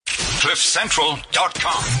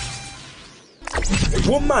CliffCentral.com.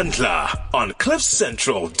 Womandla on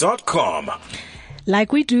CliffCentral.com.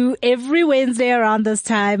 Like we do every Wednesday around this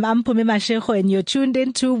time, I'm Pumi Mashego and you're tuned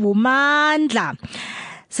into Womandla.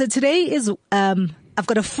 So today is, I've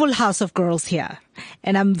got a full house of girls here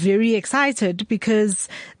and I'm very excited because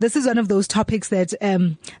this is one of those topics that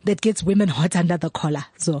gets women hot under the collar.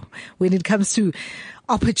 So when it comes to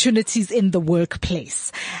opportunities in the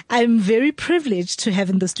workplace, I'm very privileged to have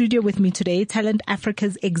in the studio with me today Talent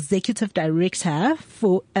Africa's Executive Director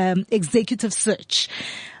for Executive Search.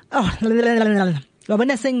 Too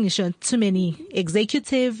many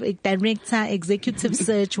executive director, executive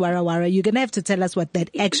search, wara. You're gonna have to tell us what that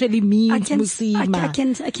actually means,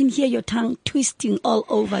 Musima. I can hear your tongue twisting all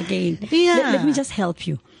over again. Yeah. Let me just help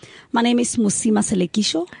you. My name is Musima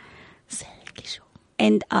Selekisho.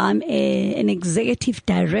 And I'm an executive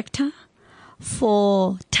director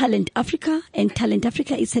for Talent Africa. And Talent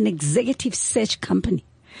Africa is an executive search company.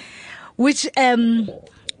 Which,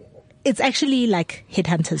 it's actually like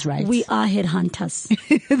headhunters, right? We are headhunters.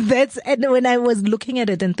 And when I was looking at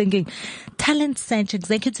it and thinking, talent search,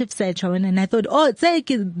 executive search, and I thought, oh, it's like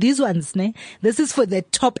these ones, ne? This is for the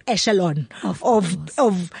top echelon of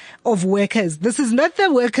workers. This is not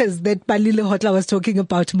the workers that Balile Hotla was talking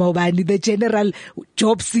about, Mobani, the general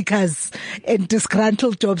job seekers and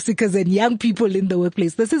disgruntled job seekers and young people in the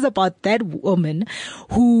workplace. This is about that woman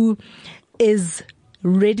who is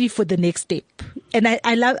ready for the next step. And I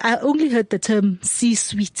only heard the term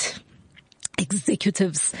C-suite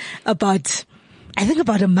executives about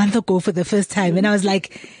a month ago for the first time. And I was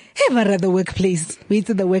like, hey, Mara, the workplace, they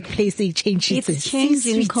change it. It's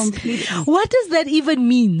changing completely. What does that even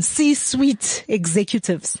mean? C-suite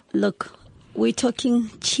executives. Look, we're talking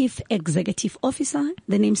Chief Executive Officer.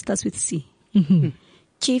 The name starts with C. Mm-hmm.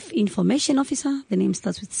 Chief Information Officer. The name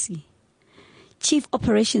starts with C. Chief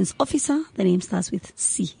Operations Officer, the name starts with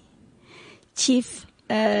C. Chief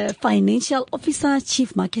Financial Officer,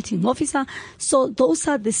 Chief Marketing Officer. So those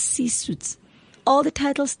are the C-suites. All the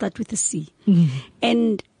titles start with a C. Mm-hmm.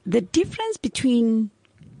 And the difference between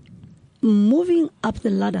moving up the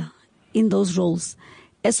ladder in those roles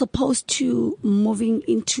as opposed to moving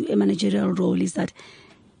into a managerial role is that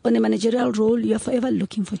on a managerial role, you are forever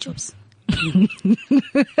looking for jobs.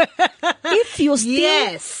 If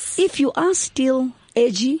you are still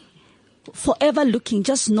edgy, forever looking,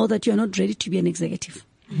 just know that you're not ready to be an executive.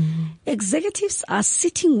 Mm-hmm. Executives are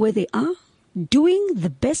sitting where they are, doing the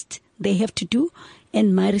best they have to do,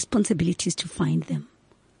 and my responsibility is to find them.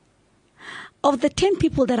 Of the 10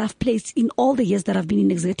 people that I've placed in all the years that I've been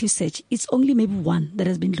in executive search, it's only maybe one that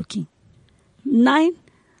has been looking. 9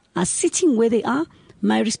 are sitting where they are.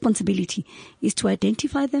 My responsibility is to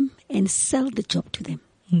identify them and sell the job to them.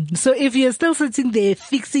 So if you're still sitting there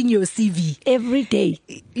fixing your CV every day,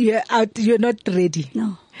 you're not ready.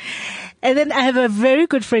 No. And then I have a very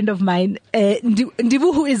good friend of mine,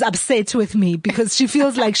 Ndibu, who is upset with me because she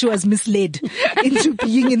feels like she was misled into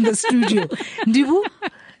being in the studio. Ndibu,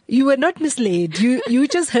 you were not misled. You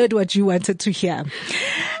just heard what you wanted to hear.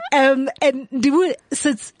 And Ndibu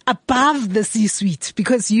sits above the C-suite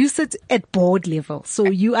because you sit at board level. So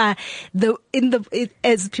you are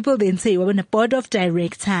as people then say, we're on a board of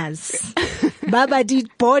directors. Baba did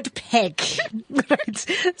board pack. Right?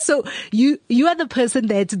 So you are the person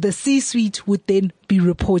that the C-suite would then be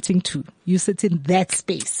reporting to. You sit in that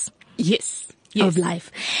space. Yes. Of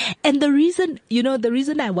life. And the reason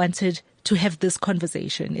I wanted to have this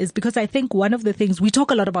conversation is because I think one of the things, we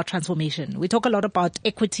talk a lot about transformation. We talk a lot about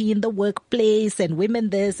equity in the workplace and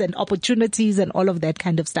women this and opportunities and all of that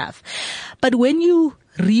kind of stuff. But when you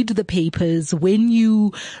read the papers, when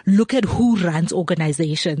you look at who runs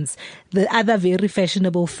organizations, the other very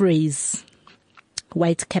fashionable phrase,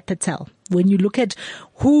 white capital, when you look at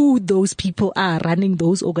who those people are running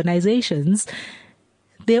those organizations,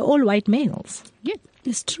 they're all white males. Yeah,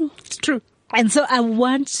 it's true. It's true. And so I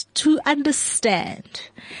want to understand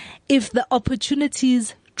if the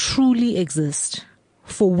opportunities truly exist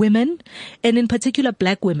for women, and in particular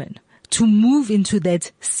black women, to move into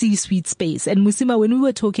that C-suite space. And Musima, when we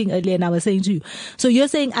were talking earlier and I was saying to you, so you're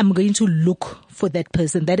saying I'm going to look for that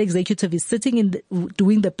person. That executive is sitting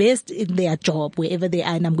doing the best in their job, wherever they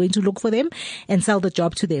are, and I'm going to look for them and sell the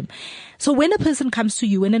job to them. So when a person comes to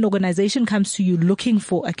you, when an organization comes to you looking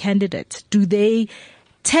for a candidate, do they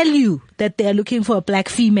tell you that they're looking for a black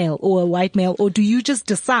female or a white male, or do you just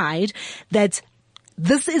decide that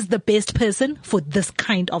this is the best person for this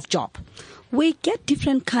kind of job? We get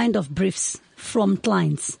different kind of briefs from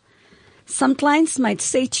clients. Some clients might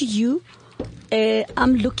say to you,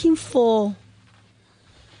 I'm looking for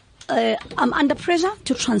I'm under pressure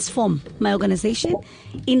to transform my organization.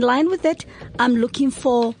 In line with that, I'm looking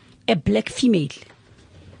for a black female.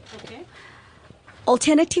 Okay.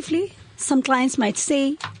 Alternatively, some clients might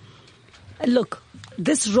say, look,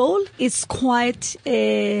 this role is quite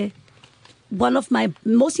one of my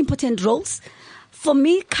most important roles. For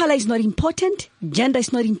me, color is not important. Gender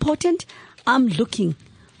is not important. I'm looking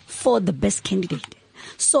for the best candidate.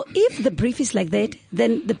 So if the brief is like that,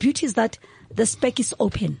 then the beauty is that the spec is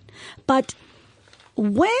open. But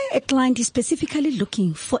where a client is specifically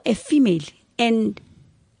looking for a female, and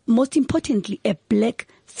most importantly, a black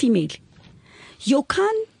female, you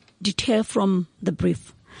can't deter from the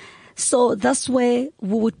brief. So that's where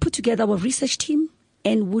we would put together our research team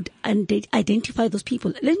and would identify those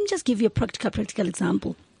people. Let me just give you a practical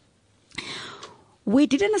example. We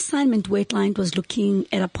did an assignment where a client was looking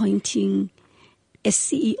at appointing a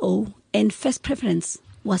CEO, and first preference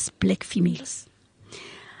was black females.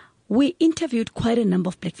 We interviewed quite a number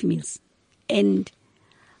of black females, and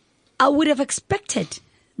I would have expected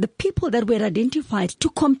the people that were identified to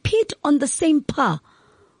compete on the same par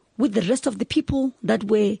with the rest of the people that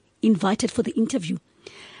were invited for the interview.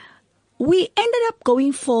 We ended up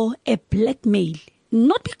going for a black male,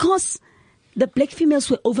 not because the black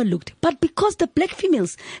females were overlooked, but because the black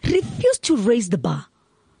females refused to raise the bar.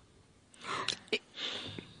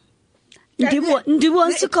 Ndu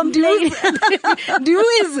wants to complain. Ndu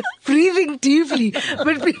is breathing deeply.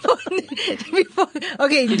 But before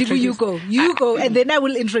okay, Ndu, you go, and then I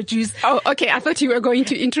will introduce. Oh, okay. I thought you were going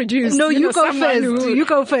to introduce. No, you go first. You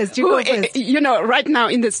go first. Right now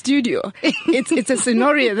in the studio, it's a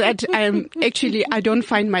scenario that I don't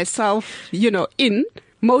find myself, in.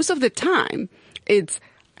 Most of the time, it's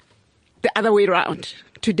the other way around.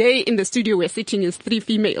 Today in the studio, we're sitting as 3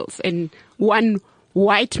 females and 1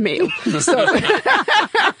 white male. So,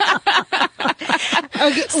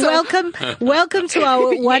 okay, welcome to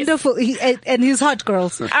our wonderful and his hot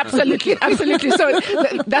girls. Absolutely. So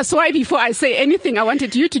that's why before I say anything, I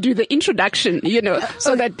wanted you to do the introduction,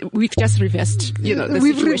 so that we've just reversed, the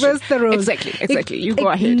we've situation. reversed the roles. Exactly. You go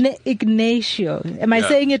ahead. Ignacio, am I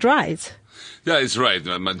saying it right? Yeah, it's right.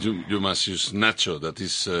 You must use Nacho. That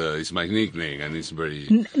is my nickname, and it's very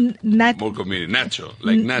more convenient. Nacho,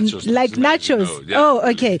 like nachos. Like nachos. Oh,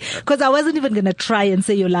 okay. Because I wasn't even going to try and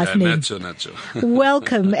say your last name. Nacho.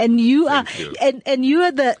 Welcome, and you are and you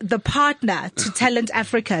are the partner to Talent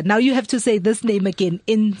Africa. Now you have to say this name again.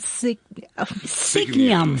 Signium.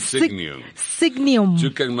 Signium.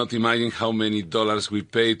 You cannot imagine how many dollars we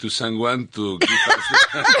pay to someone to give us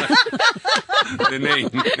the name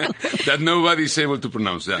that nobody is able to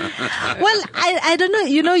pronounce that. Well, I don't know.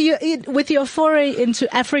 You with your foray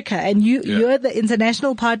into Africa, and you're the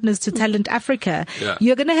international partners to Talent Africa. Yeah.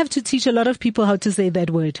 You're going to have to teach a lot of people how to say that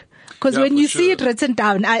word. Because when you see it written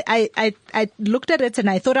down, I looked at it and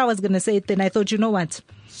I thought I was going to say it. Then I thought, you know what?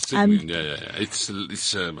 It's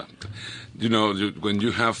when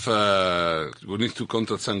you have we need to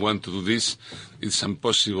contact someone to do this, it's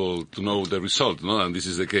impossible to know the result, no? And this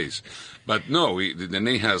is the case. But no, the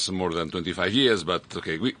name has more than 25 years. But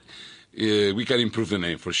okay, we can improve the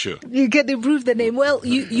name for sure. You can improve the name. Well,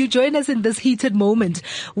 you join us in this heated moment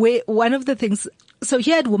where one of the things. So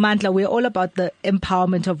here at Womandla, we're all about the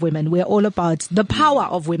empowerment of women. We're all about the power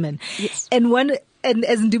of women. Yes. And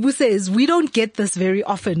as Ndibu says, we don't get this very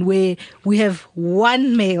often where we have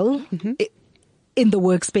one male in the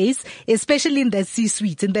workspace, especially in that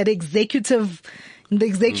C-suite, in the executive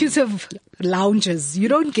lounges. You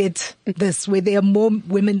don't get this where there are more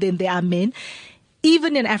women than there are men.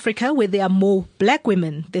 Even in Africa, where there are more black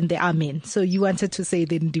women than there are men. So you wanted to say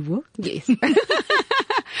that, Ndibu? Yes.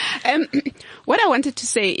 What I wanted to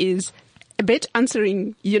say is a bit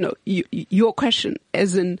answering, your question,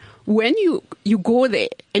 as in when you go there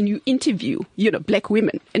and you interview, black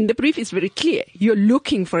women, and the brief is very clear, you're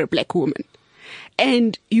looking for a black woman,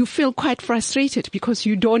 and you feel quite frustrated because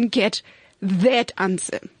you don't get that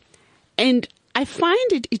answer. And I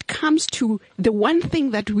find it comes to the one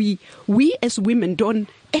thing that we as women don't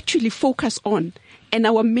actually focus on, and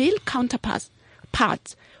our male counterparts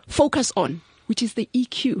focus on, which is the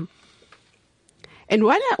EQ. And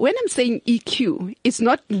when I'm saying EQ, it's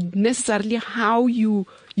not necessarily how you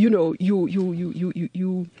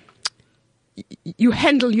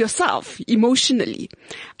handle yourself emotionally.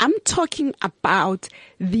 I'm talking about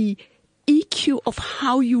the EQ of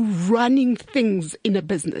how you're running things in a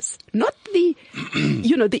business, not the,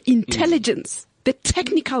 the intelligence, the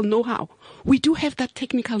technical know-how. We do have that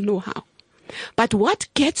technical know-how. But what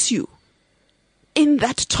gets you in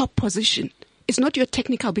that top position is not your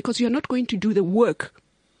technical, because you're not going to do the work.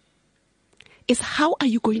 It's how are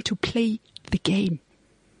you going to play the game?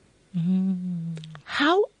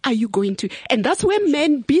 How are you going to? And that's where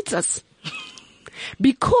men beat us.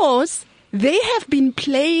 Because they have been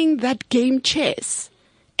playing that game chess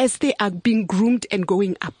as they are being groomed and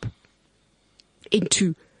going up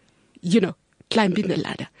into, climbing the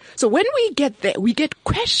ladder. So when we get there, we get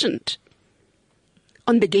questioned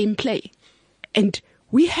on the gameplay. And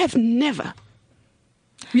we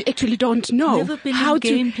actually don't know Never been how in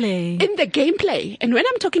gameplay. In the gameplay. And when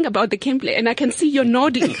I'm talking about the gameplay, and I can see you're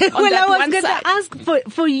nodding on Well, that I was one going side. to ask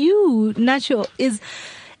for you, Nacho, is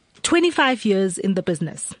 25 years in the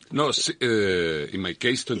business. No, in my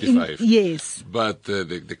case, 25. Yes. But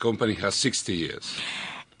the company has 60 years.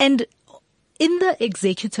 And in the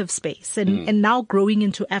executive space and now growing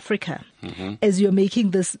into Africa, as you're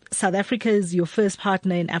making this, South Africa is your first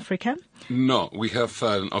partner in Africa? No, we have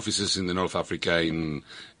offices in the North Africa, in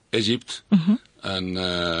Egypt, and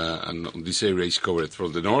this area is covered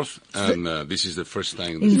from the north, and this is the first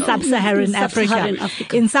time In the south. sub-Saharan Sub-Saharan Africa.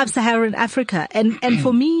 Africa. In sub-Saharan Africa. And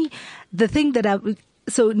for me, the thing that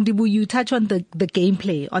so Ndibu, you touch on the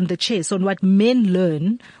gameplay, on the chess, on what men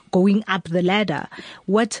learn going up the ladder,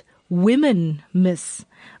 what women miss.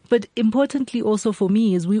 But importantly also for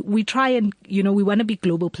me is we try and, we want to be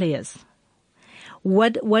global players.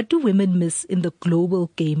 What do women miss in the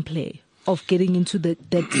global gameplay of getting into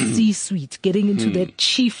that C-suite, getting into that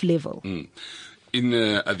chief level?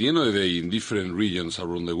 At the end of the day, in different regions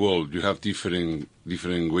around the world, you have different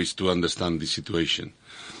ways to understand the situation.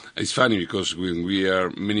 It's funny because when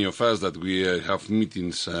many of us that we have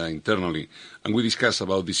meetings internally and we discuss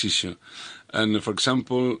about this issue. And for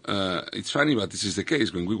example, it's funny, but this is the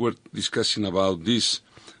case. When we were discussing about this,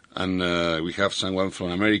 and we have someone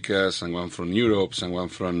from America, someone from Europe, someone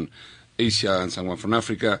from Asia, and someone from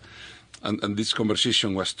Africa, and this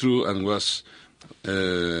conversation was true and was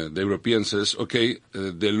the European says, okay,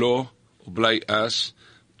 the law obliges us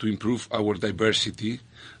to improve our diversity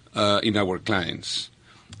in our clients.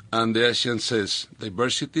 And the Asian says,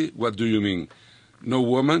 diversity, what do you mean? No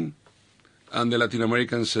woman? And the Latin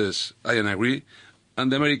American says, I agree.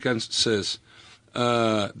 And the American says,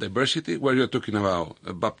 diversity, what are you talking about?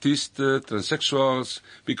 Baptist, transsexuals?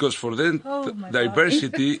 Because for them,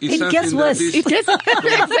 diversity is something that is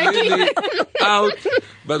completely out.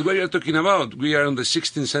 But what are you talking about? We are in the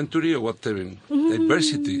 16th century or whatever.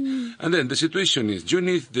 Diversity. And then the situation is, you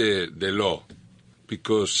need the law.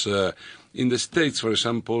 Because in the States, for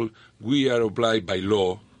example, we are obliged by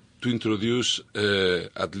law to introduce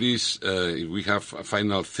at least, if we have a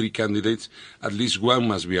final 3 candidates, at least one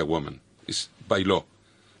must be a woman. It's by law.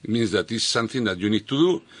 It means that it's something that you need to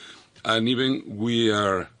do. And even we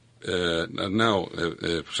are now,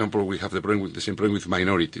 for example, we have the same problem with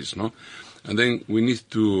minorities, no? And then we need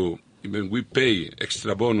to, even we pay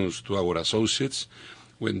extra bonus to our associates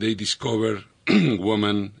when they discover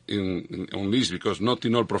women on this, because not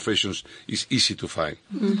in all professions is easy to find.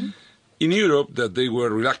 In Europe, that they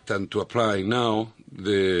were reluctant to apply, now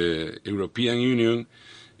the European Union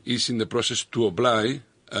is in the process to oblige,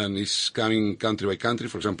 and is coming country by country.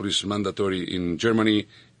 For example, it's mandatory in Germany,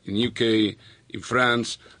 in UK, in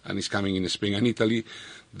France, and it's coming in Spain and Italy,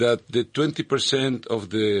 that the 20%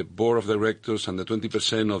 of the board of directors and the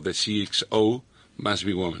 20% of the CXO must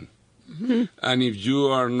be women. And if you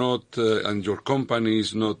are not, and your company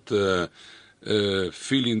is not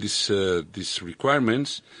filling these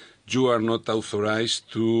requirements, you are not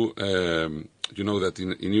authorized to, you know that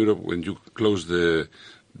in Europe, when you close the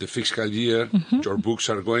fiscal year, your books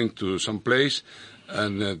are going to some place,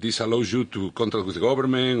 and this allows you to contract with the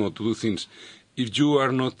government or to do things. If you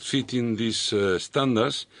are not fitting these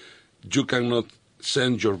standards, you cannot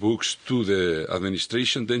send your books to the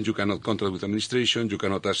administration, then you cannot contract with administration, you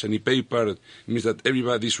cannot ask any paper. It means that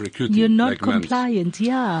everybody is recruiting. You're not like compliant,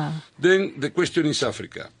 yeah. Then the question is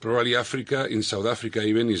Africa. Probably Africa, in South Africa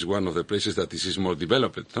even, is one of the places that this is more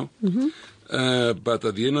developed, no? But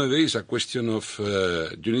at the end of the day, it's a question of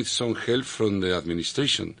you need some help from the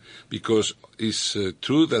administration, because it's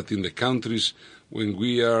true that in the countries when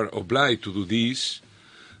we are obliged to do this,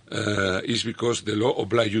 is because the law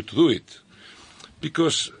obliges you to do it.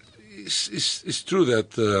 Because it's true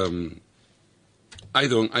that I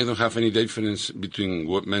don't have any difference between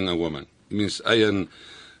men and women. It means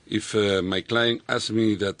if my client asks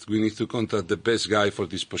me that we need to contact the best guy for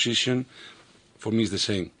this position, for me it's the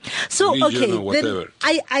same. So, Religion okay, or whatever.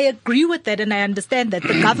 then I agree with that, and I understand that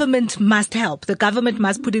the government must help. The government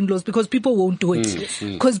must put in laws, because people won't do it.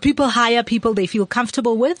 Because people hire people they feel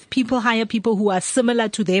comfortable with. People hire people who are similar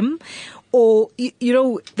to them. Or, you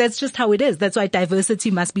know, that's just how it is. That's why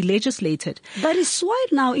diversity must be legislated. That is why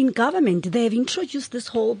now in government they have introduced this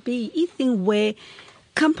whole BEE thing where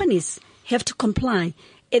companies have to comply.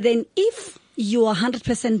 And then if you are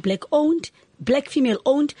 100% black owned, black female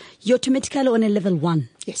owned, you're automatically on a level 1.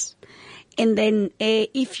 Yes. And then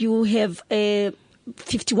if you have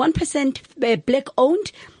 51% black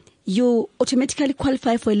owned, you automatically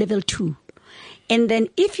qualify for a level 2. And then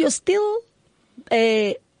if you still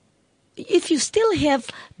have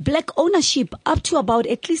black ownership up to about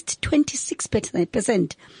at least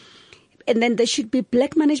 26%, and then there should be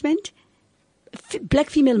black management, black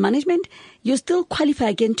female management, you still qualify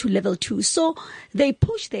again to level 2. So they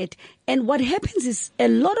push that. And what happens is a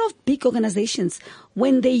lot of big organizations,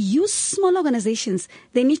 when they use small organizations,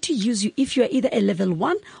 they need to use you if you are either a level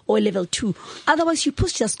 1 or a level 2. Otherwise, you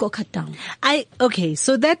push your scorecard down. Okay,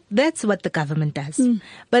 so that's what the government does.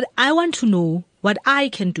 But I want to know what I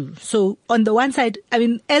can do. So on the one side, I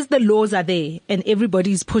mean, as the laws are there and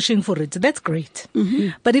everybody's pushing for it, that's great.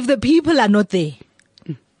 But if the people are not there,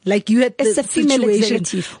 like you had It's the a female situation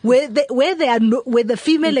executive. where the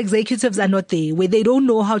female executives are not there, where they don't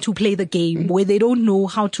know how to play the game, where they don't know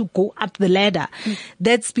how to go up the ladder.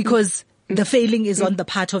 That's because the failing is on the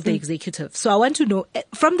part of the executive. So I want to know,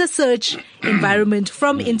 from the search environment,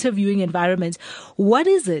 from interviewing environment, what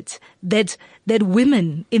is it that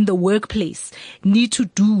women in the workplace need to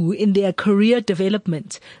do in their career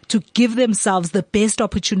development to give themselves the best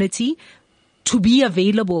opportunity to be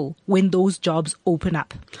available when those jobs open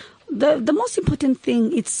up? The most important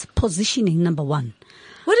thing is positioning, number 1.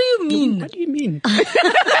 What do you mean? What do you mean?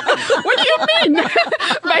 What do you mean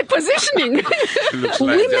by positioning? It looks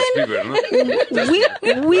like Justin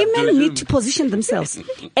Bieber, no? Women need to position themselves.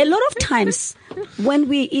 A lot of times when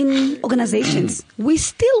we're in organizations, we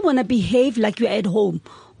still want to behave like you're at home,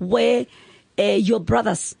 where your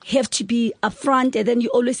brothers have to be up front and then you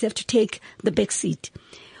always have to take the back seat.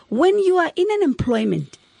 When you are in an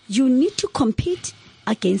employment, you need to compete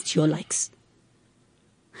against your likes.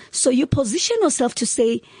 So you position yourself to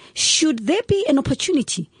say, should there be an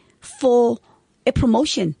opportunity for a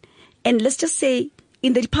promotion? And let's just say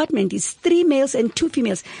in the department it's 3 males and 2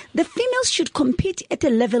 females. The females should compete at a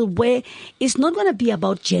level where it's not going to be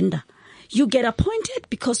about gender. You get appointed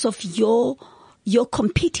because of your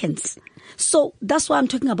competence. So that's why I'm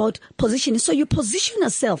talking about positioning. So you position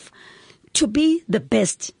yourself to be the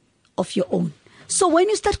best of your own. So when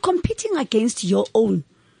you start competing against your own,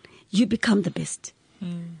 you become the best.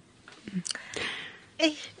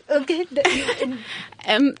 Okay.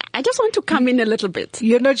 I just want to come in a little bit.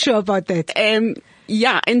 You're not sure about that?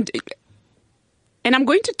 Yeah, and I'm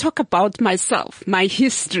going to talk about myself, my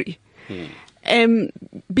history.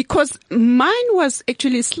 Because mine was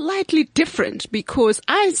actually slightly different, because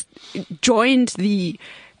I joined the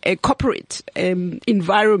corporate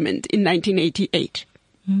environment in 1988.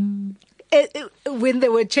 When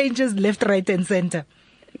there were changes left, right, and center.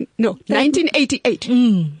 No, 1988.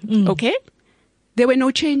 Okay? There were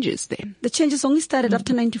no changes then. The changes only started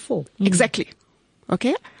after 94. Exactly.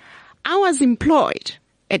 Okay? I was employed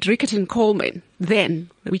at Rickett and Coleman then,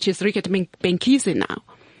 which is Rickett Benkise now.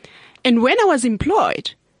 And when I was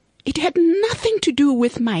employed, it had nothing to do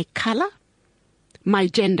with my color, my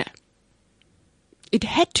gender. It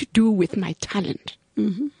had to do with my talent.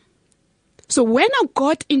 So when I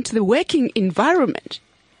got into the working environment,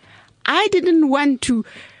 I didn't want to,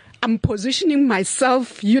 I'm positioning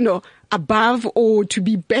myself, above or to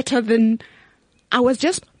be better than, I was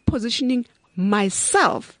just positioning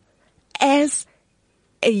myself as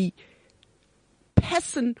a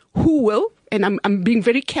person who will, and I'm being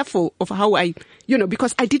very careful of how I,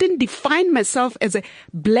 because I didn't define myself as a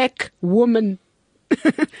black woman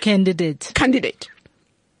candidate.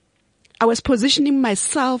 I was positioning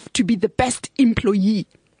myself to be the best employee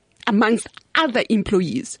amongst other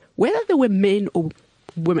employees, whether they were men or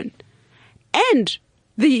women. And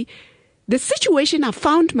the situation I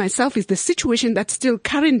found myself is the situation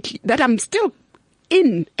that I'm still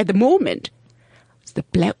in at the moment. It's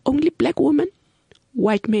the only black woman,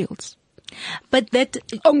 white males. But that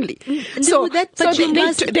only.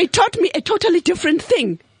 They taught me a totally different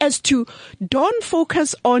thing as to don't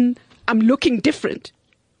focus on I'm looking different.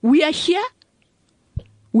 We are here.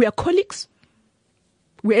 We are colleagues.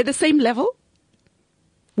 We're at the same level.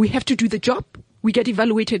 We have to do the job. We get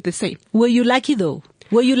evaluated the same. Were you lucky though?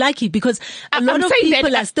 Were you lucky? Because a lot of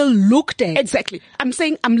people are still looked at. Exactly. I'm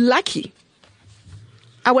saying I'm lucky.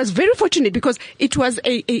 I was very fortunate because it was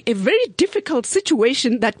a very difficult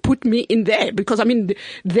situation that put me in there, because then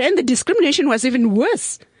the discrimination was even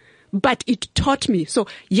worse, but it taught me. So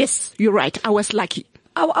yes, you're right. I was lucky.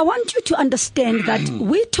 I want you to understand that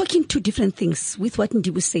we're talking two different things with what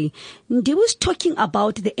Ndibu's saying. Ndibu's talking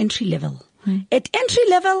about the entry level. At entry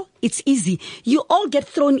level, it's easy. You all get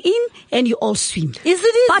thrown in and you all swim. Is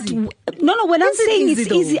it easy? But no, when I'm saying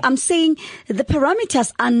it's easy, I'm saying the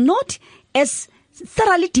parameters are not as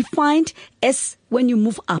thoroughly defined as when you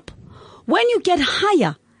move up. When you get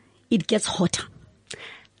higher, it gets hotter.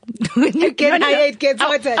 When you get higher, it gets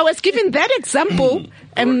hotter. I was given that example.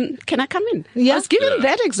 Can I come in? Yeah. I was given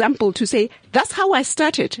that example to say that's how I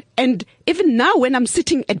started. And even now when I'm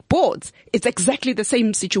sitting at boards, it's exactly the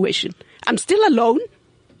same situation. I'm still alone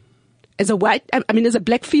as a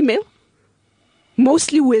black female,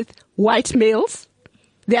 mostly with white males.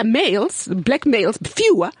 There are males, black males,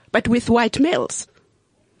 fewer, but with white males.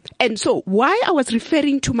 And so why I was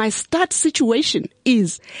referring to my start situation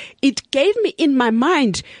is it gave me in my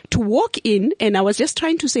mind to walk in, and I was just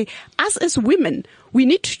trying to say, us as women, we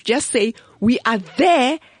need to just say we are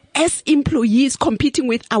there as employees competing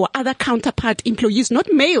with our other counterpart employees,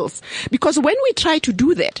 not males. Because when we try to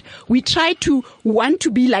do that, we try to want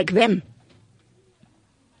to be like them.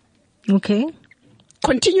 Okay.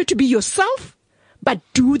 Continue to be yourself, but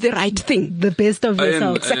do the right thing. The best of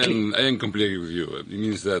yourself. Exactly. I am completely with you. It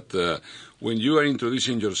means that when you are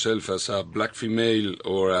introducing yourself as a black female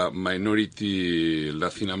or a minority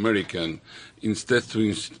Latin American, instead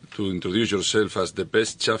to introduce yourself as the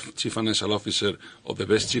best chief financial officer or the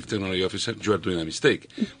best chief technology officer, you are doing a mistake.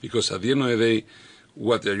 Because at the end of the day,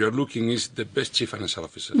 what you are looking is the best chief financial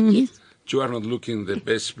officer. Yes. You are not looking the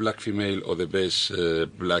best black female or the best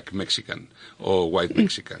black Mexican or white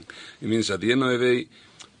Mexican. It means at the end of the day,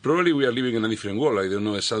 probably we are living in a different world. I don't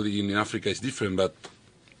know, Saudi in Africa is different, but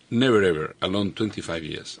never ever, along 25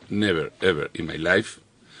 years, never ever in my life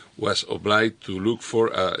was obliged to look for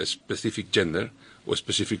a specific gender or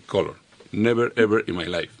specific color. Never ever in my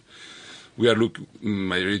life. We are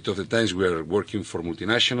majority of the times we are working for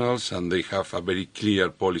multinationals and they have a very clear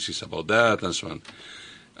policies about that and so on.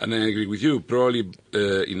 And I agree with you. Probably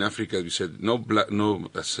in Africa, you said no black, no.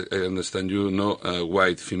 As I understand you, no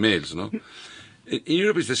white females. No. In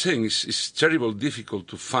Europe, it's the same. It's terribly difficult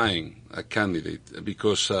to find a candidate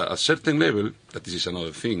because at a certain level, that this is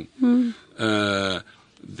another thing. The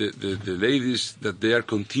ladies that they are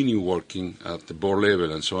continue working at the board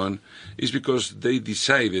level and so on is because they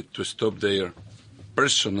decided to stop their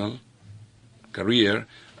personal career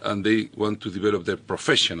and they want to develop their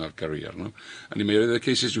professional career. No? And in many other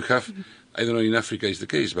cases you have, I don't know in Africa is the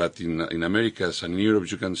case, but in Americas and in Europe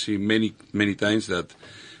you can see many times that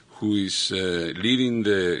who is leading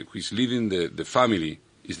the family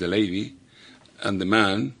is the lady and the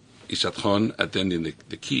man is at home attending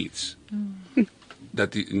the kids.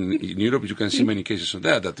 That in Europe you can see many cases of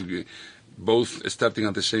that both starting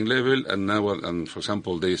at the same level, and now, and for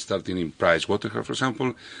example, they starting in Price Waterhouse, for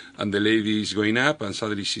example, and the lady is going up, and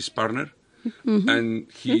suddenly she's partner, and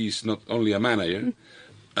he is not only a manager,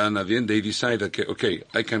 and at the end they decide, okay,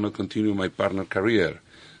 I cannot continue my partner career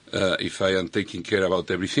if I am taking care about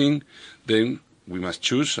everything, then we must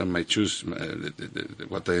choose, and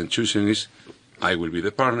what I am choosing is, I will be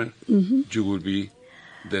the partner, you will be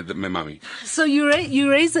the mommy. So you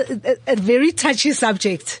raise a very touchy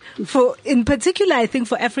subject in particular, I think,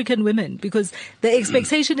 for African women, because the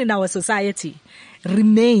expectation in our society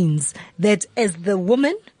remains that as the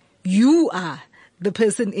woman, you are the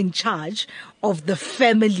person in charge of the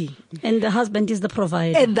family. And the husband is the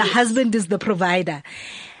provider. And the husband is the provider.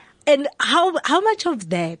 And how much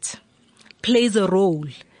of that plays a role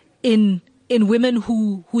in women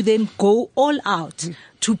who then go all out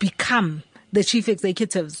to become the chief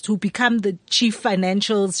executives, to become the chief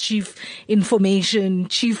financials, chief information,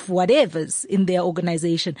 chief whatevers in their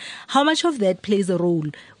organization? How much of that plays a role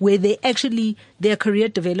where their career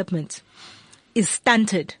development is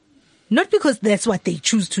stunted? Not because that's what they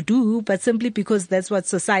choose to do, but simply because that's what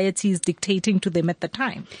society is dictating to them at the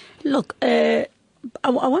time. Look, I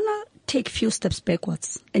want to take a few steps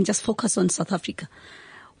backwards and just focus on South Africa.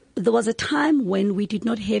 There was a time when we did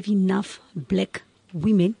not have enough black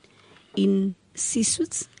women in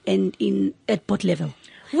C-suites and at board level.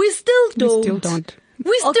 We still don't.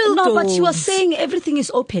 We still don't. don't. But she was saying everything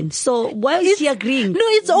is open. So why is she agreeing? No,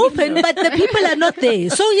 it's open, but the people are not there.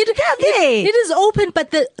 So it is open,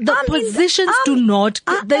 but the positions do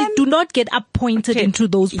not get appointed into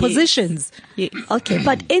those positions. Yes. Okay,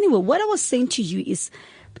 but anyway, what I was saying to you is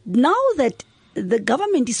now that the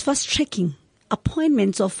government is fast tracking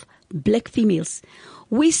appointments of black females,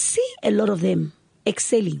 we see a lot of them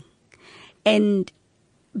excelling. And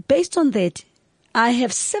based on that, I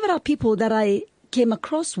have several people that I came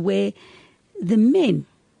across where the men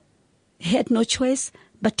had no choice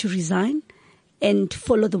but to resign and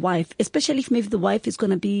follow the wife, especially if maybe the wife is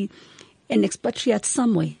going to be an expatriate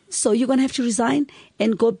somewhere. So you're going to have to resign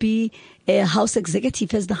and go be a house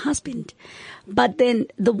executive as the husband. But then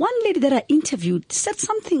the one lady that I interviewed said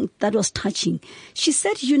something that was touching. She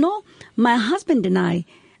said, my husband and I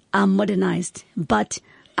are modernized, but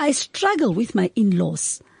I struggle with my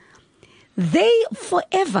in-laws. They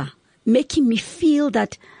forever making me feel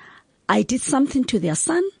that I did something to their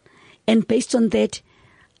son, and based on that,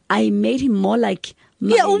 I made him more like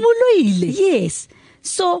my... Yes.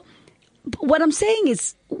 So what I'm saying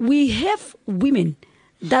is we have women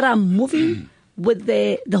that are moving with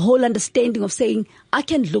the whole understanding of saying, I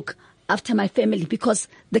can look after my family because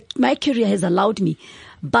my career has allowed me.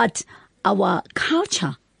 But our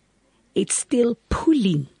culture, it's still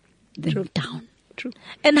pulling them down. True.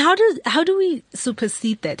 And how do we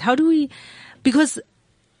supersede that? Because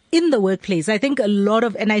in the workplace, I think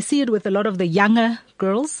and I see it with a lot of the younger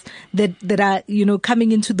girls that are,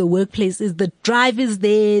 coming into the workplace, is the drive is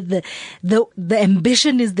there, the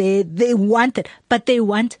ambition is there, they want it, but they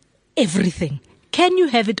want everything. Can you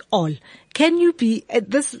have it all? Can you be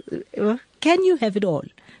can you have it all?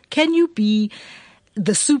 Can you be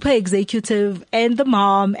the super executive and the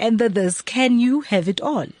mom and the this? Can you have it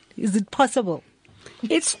all? Is it possible?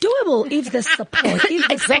 It's doable if there's support. If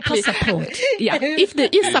there's proper support. Yeah, if there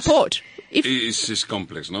is support. It's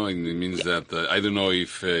complex, no? It means that, I don't know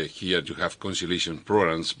if here you have conciliation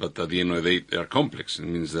programs, but at the end of the day, they are complex. It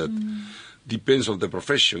means that depends on the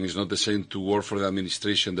profession. It's not the same to work for the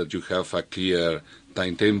administration that you have a clear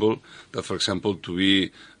timetable, that, for example, to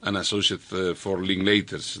be an associate for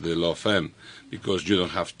Linklaters, the law firm, because you don't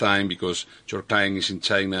have time, because your client is in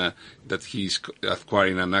China, that he's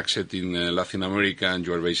acquiring an asset in Latin America, and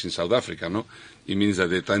you are based in South Africa, no? It means that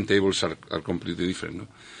the timetables are completely different, no?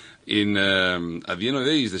 At the end of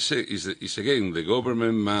the day, is again, the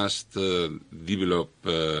government must develop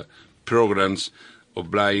programs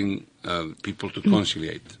obliging people to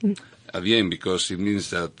conciliate. At the end, because it means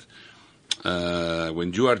that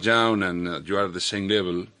when you are young and you are at the same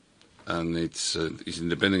level, and it's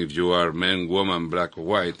independent if you are man, woman, black or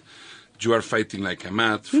white, you are fighting like a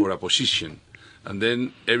mad for a position. And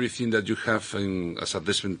then everything that you have as a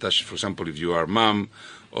disadvantage, for example, if you are mom,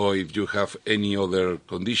 or if you have any other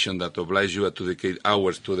condition that obliges you to dedicate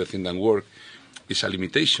hours to other thing than work, is a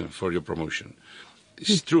limitation for your promotion.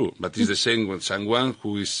 It's true, but it's the same with someone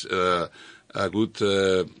who is a good,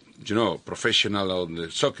 professional on the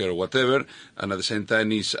soccer or whatever, and at the same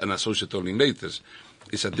time is an associate of Linklaters.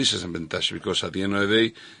 It's a disadvantage because at the end of the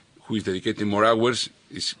day, who is dedicating more hours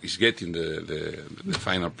is getting the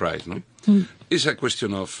final prize, no? It's a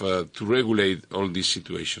question of to regulate all these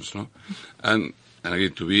situations, no? And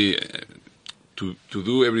again, to be to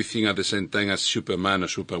do everything at the same time as Superman or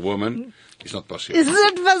Superwoman is not possible. It's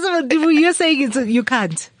not possible. You're saying you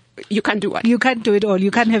can't. You can't do what? You can't do it all.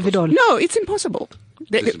 You can't have it all. No, it's impossible.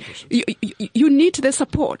 It's impossible. You need the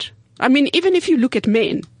support. I mean, even if you look at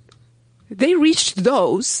men, they reached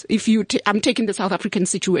those, I'm taking the South African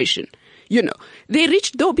situation, they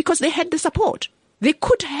reached those because they had the support. They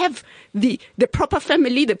could have the proper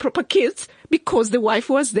family, the proper kids, because the wife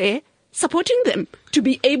was there supporting them to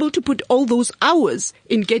be able to put all those hours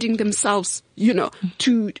in getting themselves,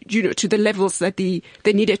 to the levels that they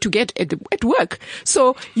needed to get at work.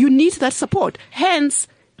 So you need that support. Hence,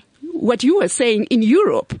 what you were saying in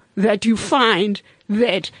Europe, that you find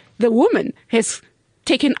that the woman has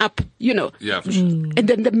taken up, Yeah, for sure. and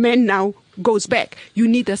then the man now goes back. You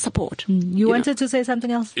need the support. You wanted to say something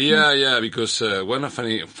else? Yeah, because one of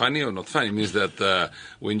funny or not funny means that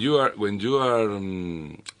when you are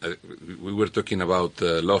we were talking about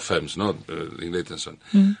law firms, not in Leightonson,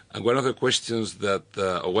 and one of the questions that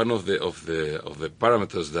one of the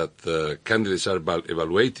parameters that candidates are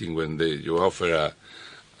evaluating when you offer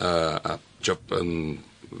a job in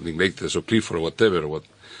Linklaters or Clifford or whatever,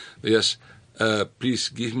 they ask, please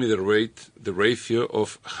give me the ratio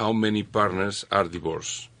of how many partners are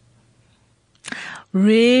divorced.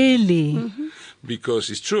 Really? Mm-hmm. Because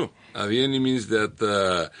it's true. At the end, it means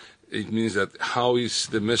that how is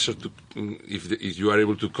the measure to if you are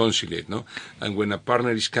able to conciliate, no? And when a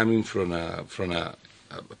partner is coming from a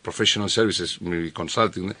professional services, maybe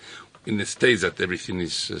consulting, in the States that everything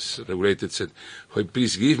is regulated, said, "Hey,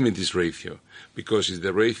 please give me this ratio, because if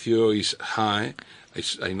the ratio is high,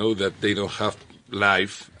 I know that they don't have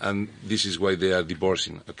life, and this is why they are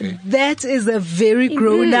divorcing." Okay, that is a very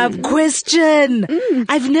grown-up question.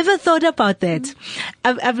 I've never thought about that.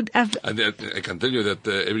 I can tell you that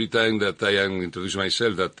every time that I am introducing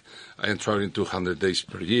myself, that I am traveling 200 days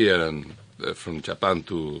per year, and from Japan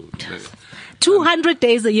to 200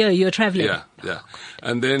 days a year you're traveling. yeah.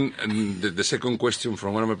 And then the second question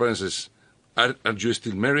from one of my parents is, are you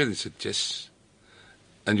still married? I said, yes.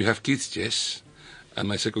 And you have kids? Yes. And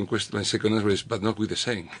my second answer is, but not with the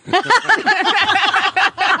same.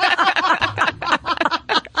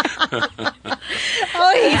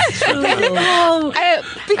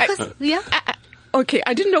 Okay,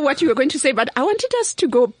 I didn't know what you were going to say, but I wanted us to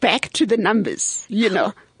go back to the numbers,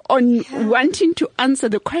 on wanting to answer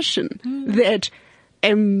the question that,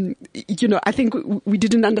 I think we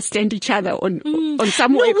didn't understand each other on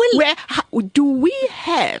some way. Do we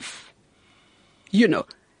have, in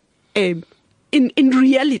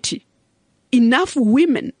reality, enough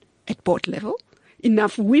women at board level,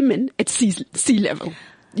 enough women at sea level?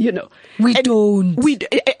 We don't.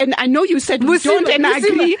 And I know you said we don't, and I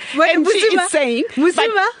agree. And she is saying,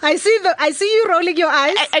 Musima, I see you rolling your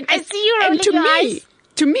eyes. I see you rolling your eyes.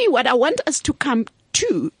 To me, what I want us to come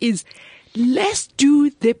to is, let's do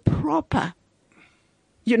the proper,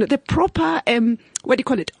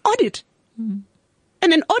 audit. And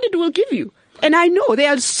an audit will give you. And I know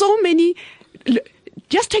there are so many,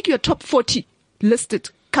 just take your top 40 listed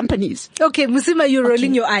companies. Okay, Musima, you're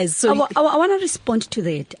rolling your eyes. So I want to respond to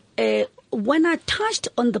that. When I touched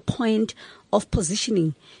on the point of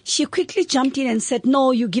positioning, she quickly jumped in and said,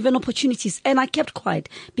 no, you're given opportunities. And I kept quiet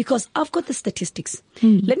because I've got the statistics.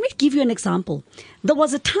 Let me give you an example. There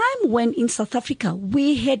was a time when in South Africa,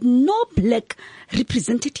 we had no black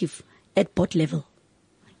representative at board level.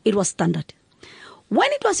 It was standard. When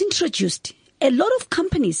it was introduced, a lot of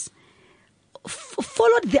companies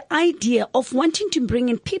followed the idea of wanting to bring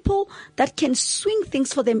in people that can swing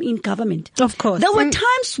things for them in government. Of course. There were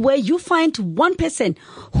times where you find one person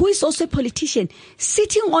who is also a politician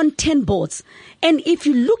sitting on 10 boards. And if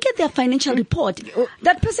you look at their financial report,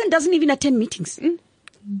 that person doesn't even attend meetings.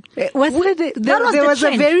 There was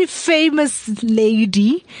a very famous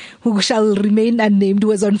lady who shall remain unnamed who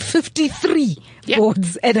was on 53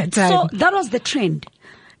 boards at a time. So that was the trend.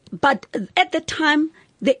 But at the time,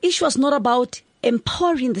 the issue was not about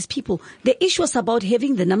empowering these people. The issue was about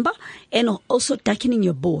having the number and also darkening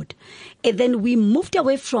your board. And then we moved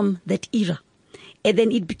away from that era. And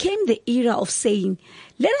then it became the era of saying,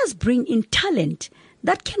 let us bring in talent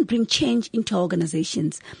that can bring change into our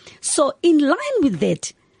organizations. So in line with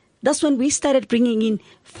that, that's when we started bringing in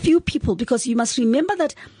few people, because you must remember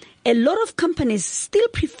that a lot of companies still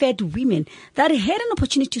preferred women that had an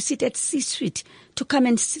opportunity to sit at C-suite to come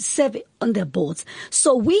and serve on their boards.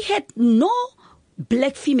 So we had no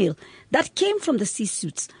black female that came from the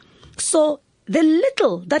C-suites. So the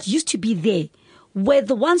little that used to be there were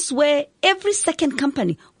the ones where every second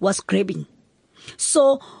company was grabbing.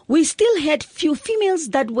 So we still had few females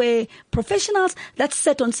that were professionals that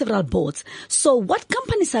sat on several boards. So what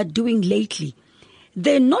companies are doing lately,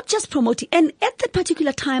 they're not just promoting. And at that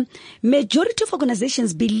particular time, majority of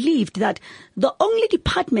organizations believed that the only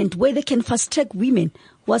department where they can fast track women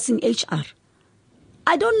was in HR.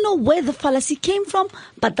 I don't know where the fallacy came from,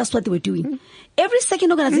 but that's what they were doing. Every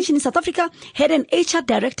second organization in South Africa had an HR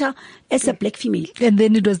director as a black female. And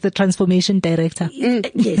then it was the transformation director.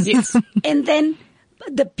 Yes. And then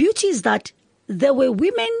the beauty is that there were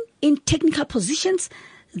women in technical positions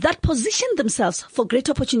that positioned themselves for great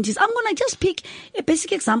opportunities. I'm going to just pick a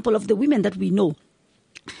basic example of the women that we know.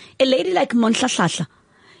 A lady like Monhla Hlahla,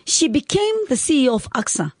 she became the CEO of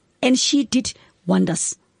AXA, and she did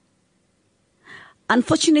wonders.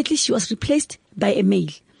 Unfortunately, she was replaced by a male.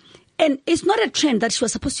 And it's not a trend that she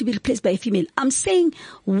was supposed to be replaced by a female. I'm saying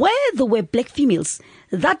where there were black females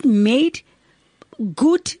that made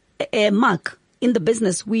good mark in the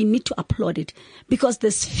business, we need to applaud it, because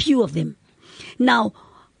there's few of them. Now,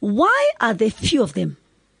 why are there few of them?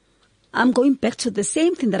 I'm going back to the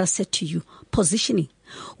same thing that I said to you, positioning.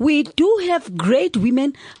 We do have great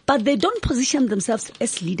women, but they don't position themselves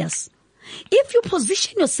as leaders. If you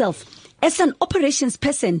position yourself as an operations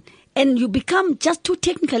person and you become just too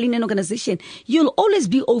technical in an organization, you'll always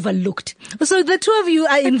be overlooked. So the two of you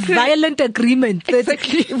are in violent agreement.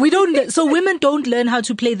 Exactly. So women don't learn how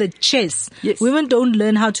to play the chess. Yes. Women don't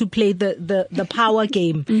learn how to play the power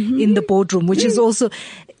game in the boardroom, which is also,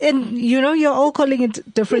 and you're all calling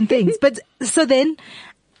it different things. But so then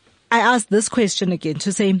I asked this question again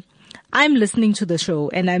to say, I'm listening to the show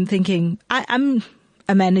and I'm thinking, I'm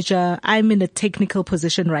a manager, I'm in a technical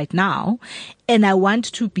position right now, and I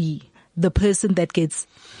want to be the person that gets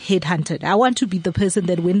headhunted. I want to be the person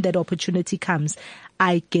that when that opportunity comes,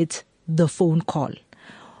 I get the phone call.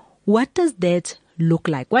 What does that look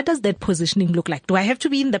like? What does that positioning look like? Do I have to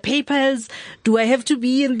be in the papers? Do I have to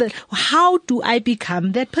be how do I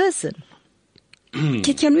become that person?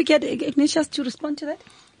 Can we get Ignatius to respond to that?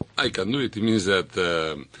 I can do it. It means that,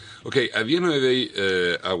 at the end of the day,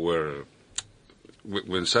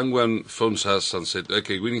 when someone phones us and said,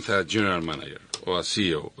 okay, we need a general manager or a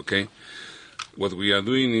CEO, okay, what we are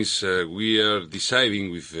doing is we are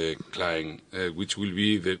deciding with the client which will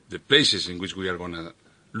be the places in which we are going to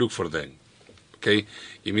look for them, okay?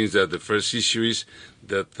 It means that the first issue is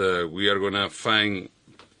that we are going to find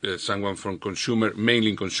someone from consumer,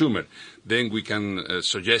 mainly consumer. Then we can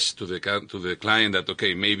suggest to the client that,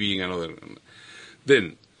 okay, maybe in another.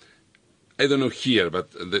 Then, I don't know here,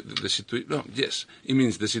 but the situation, no, yes. It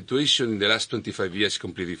means the situation in the last 25 years is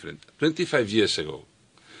completely different. 25 years ago,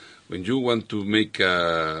 when you want to make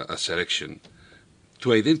a selection,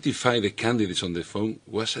 to identify the candidates on the phone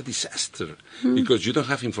was a disaster because you don't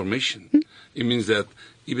have information. It means that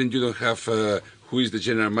even you don't have who is the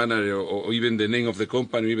general manager or even the name of the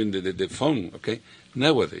company, even the phone, okay?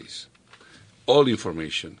 Nowadays, all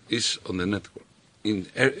information is on the network. In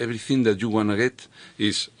everything that you want to get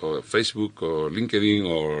is or Facebook or LinkedIn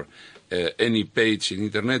or any page in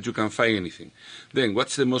Internet, you can find anything. Then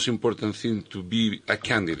what's the most important thing to be a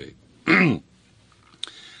candidate?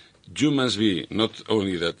 You must be, not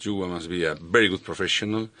only that you must be a very good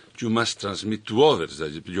professional, you must transmit to others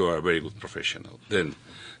that you are a very good professional. Then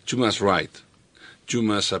you must write. You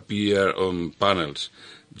must appear on panels.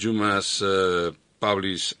 You must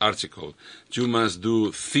publish articles. You must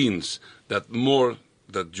do things that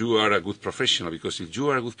you are a good professional, because if you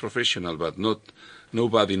are a good professional but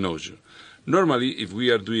nobody knows you. Normally, if we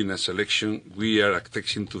are doing a selection, we are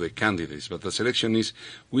attaching to the candidates, but the selection is,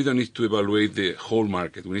 we don't need to evaluate the whole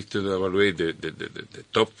market. We need to evaluate the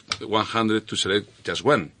top 100 to select just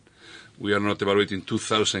one. We are not evaluating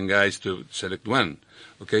 2,000 guys to select one,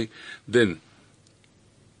 okay? Then,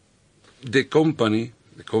 the company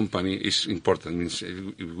is important. Means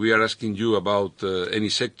if we are asking you about any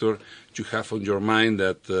sector, you have on your mind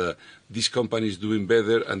that this company is doing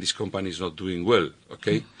better and this company is not doing well,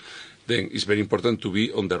 okay? Then it's very important to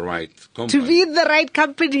be on the right company. To be in the right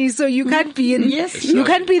company, so you can't be in. Yes, exactly. You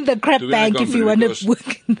can't be in the crap bag if you want to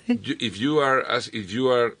work. If you are at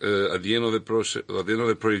the end of the process, at the end of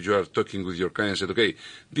the project, you are talking with your client and said, okay,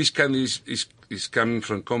 this candidate is coming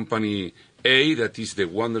from company A, that is the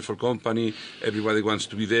wonderful company, everybody wants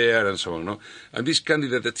to be there, and so on. No? And this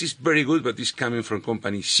candidate that is very good, but is coming from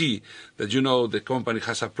company C, that you know the company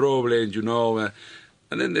has a problem, you know.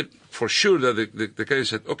 And then for sure that the candidate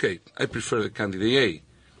said, okay, I prefer the candidate A.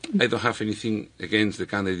 I don't have anything against the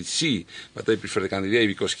candidate C, but I prefer the candidate A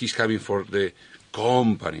because he's coming for the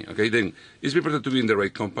company. Okay, then it's very important to be in the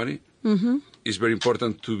right company. Mm-hmm. It's very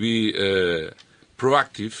important to be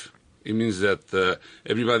proactive. It means that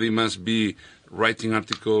everybody must be writing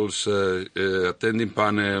articles, attending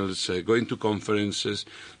panels, going to conferences,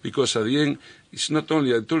 because at the end, it's not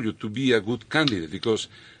only, I told you, to be a good candidate, because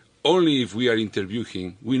only if we are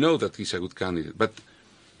interviewing, we know that he's a good candidate. But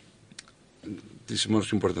this is the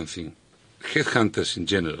most important thing. Headhunters in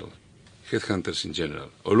general,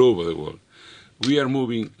 all over the world, we are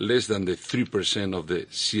moving less than the 3% of the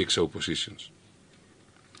CXO positions.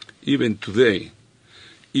 Even today,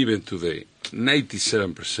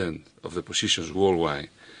 97% of the positions worldwide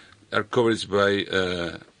are covered by,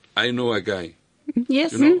 I know a guy.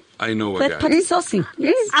 Yes. You know, I know a guy. Third-party sourcing.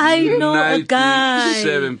 Yes. I know a guy.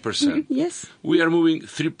 97%. Yes. We are moving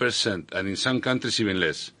 3%, and in some countries even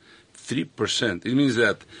less. 3%. It means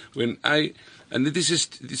that and this is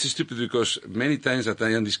stupid because many times that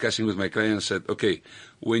I am discussing with my clients said, okay,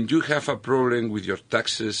 when you have a problem with your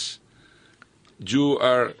taxes,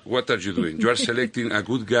 what are you doing? You are selecting a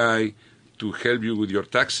good guy to help you with your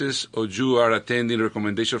taxes, or you are attending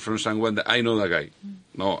recommendation from someone that I know that guy.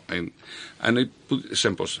 No, and I put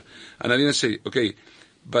examples. And I didn't say, okay,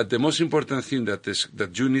 but the most important thing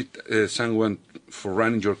that you need someone for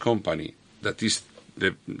running your company, that is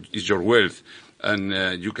your wealth, and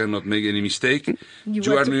you cannot make any mistake.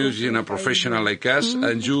 You are using a professional like us,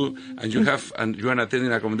 and you are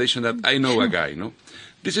attending accommodation that I know a guy. No,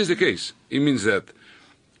 this is the case. It means that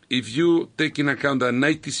if you take in account that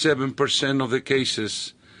 97% of the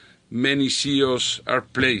cases, many CEOs are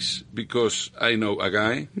placed because I know a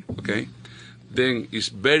guy, okay, then it's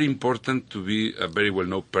very important to be a very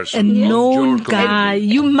well-known person. A known guy.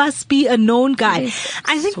 You must be a known guy.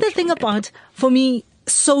 I think the thing about, for me,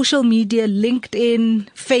 social media, LinkedIn,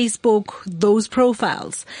 Facebook, those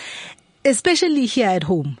profiles, especially here at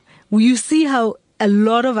home, you see how a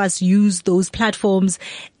lot of us use those platforms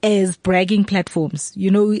as bragging platforms.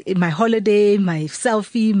 You know, my holiday, my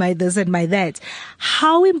selfie, my this and my that.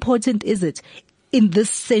 How important is it in this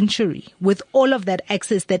century, with all of that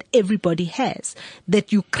access that everybody has,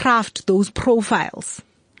 that you craft those profiles?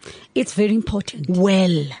 It's very important.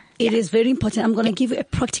 Well, It is very important. I'm going to give you a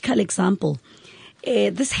practical example.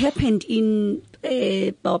 This happened in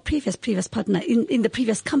our previous partner, in the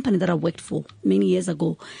previous company that I worked for many years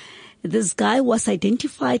ago. This guy was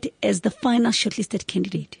identified as the final shortlisted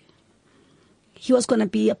candidate. He was going to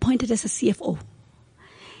be appointed as a CFO.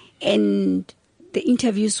 And the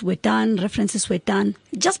interviews were done, references were done.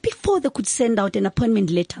 Just before they could send out an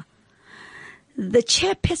appointment letter, the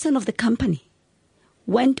chairperson of the company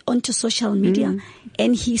went onto social media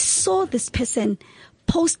and he saw this person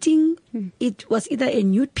posting, it was either a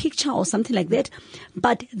nude picture or something like that,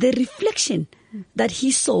 but the reflection that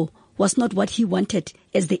he saw was not what he wanted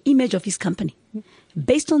as the image of his company.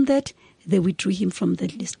 Based on that, they withdrew him from the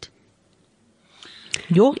list.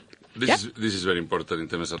 This is very important in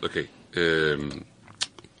terms of,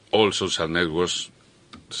 all social networks,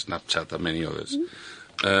 Snapchat and many others.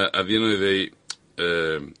 At the end of the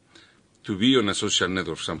day, to be on a social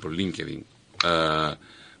network, for example, LinkedIn,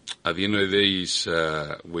 at the end of the day is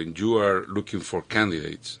when you are looking for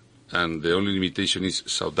candidates and the only limitation is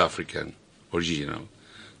South African original.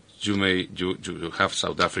 You have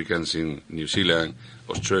South Africans in New Zealand,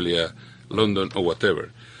 Australia, London, or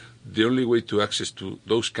whatever. The only way to access to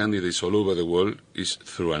those candidates all over the world is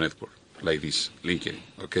through a network like this, LinkedIn.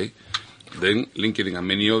 Okay, then LinkedIn and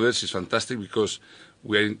many others is fantastic because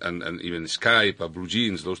we are and even Skype, Blue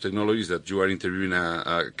Jeans, those technologies that you are interviewing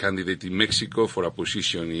a candidate in Mexico for a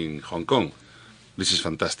position in Hong Kong. This is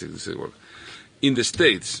fantastic. This is work in the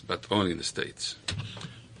States, but only in the States.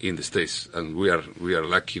 In the States, and we are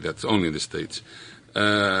lucky that only in the States.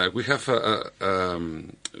 We have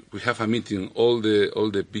a meeting. All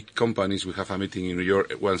the big companies. We have a meeting in New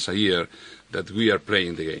York once a year that we are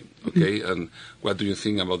playing the game. Okay, and what do you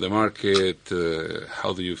think about the market?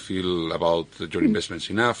 How do you feel about your investments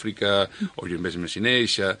in Africa or your investments in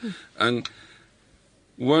Asia? And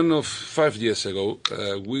 5 years ago,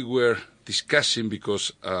 we were discussing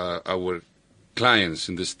because our clients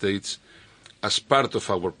in the States, as part of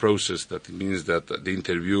our process, that means that the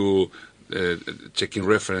interview, checking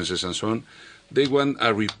references and so on, they want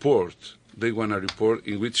a report. They want a report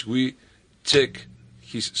in which we check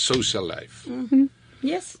his social life. Mm-hmm.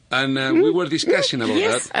 Yes. And we were discussing about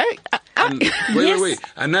that. And, wait.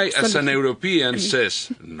 And I, as an European,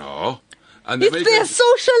 says, no. And it's their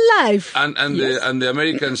social life. And the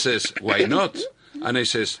American says, why not? And I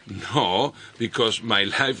says, no, because my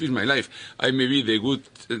life is my life. I may be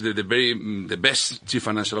the best chief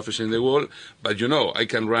financial officer in the world, but I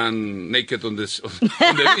can run naked on the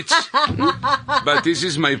beach. But this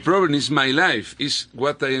is my problem, it's my life, it's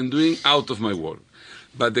what I am doing out of my work.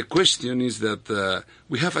 But the question is that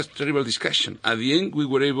we have a terrible discussion. At the end, we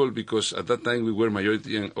were able, because at that time we were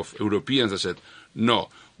majority of Europeans that said, no,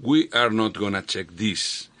 we are not going to check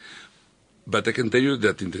this. But I can tell you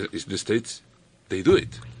that in the States, they do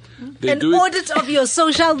it. An audit of your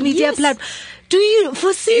social media platform. Do you,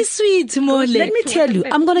 for C-suite, Mole? Let me tell you,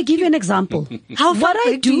 I'm going to give you an example. How far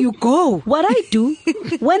do you go? What I do,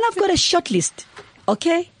 when I've got a short list,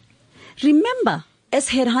 okay? Remember, as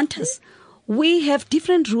headhunters, we have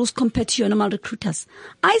different rules compared to your normal recruiters.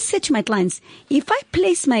 I say to my clients, if I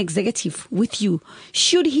place my executive with you,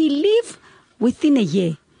 should he leave within a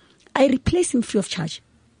year, I replace him free of charge.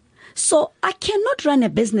 So I cannot run a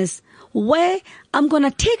business where I'm going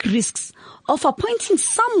to take risks of appointing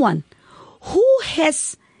someone who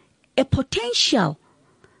has a potential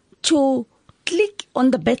to click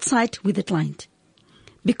on the bedside with the client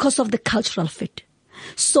because of the cultural fit.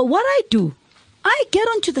 So what I do, I get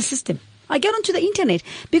onto the system. I get onto the internet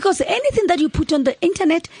because anything that you put on the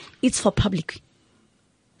internet, it's for public.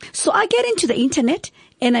 So I get into the internet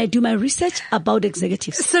and I do my research about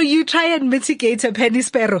executives. So you try and mitigate a penny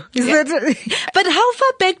sparrow. But how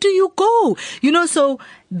far back do you go? So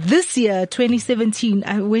this year, 2017,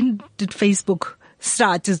 when did Facebook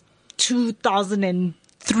start?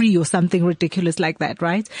 2003 or something ridiculous like that,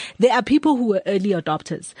 right? There are people who were early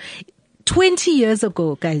adopters. 20 years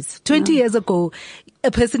ago, guys, 20 years ago,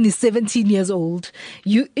 a person is 17 years old.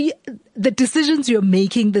 The decisions you're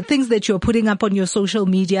making, the things that you're putting up on your social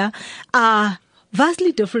media are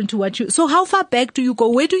vastly different to so how far back do you go?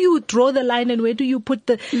 Where do you draw the line and where do you put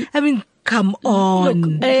come on.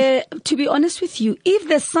 Look, to be honest with you, if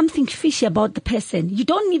there's something fishy about the person, you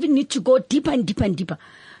don't even need to go deeper and deeper and deeper.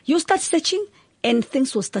 You start searching and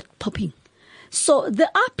things will start popping. So there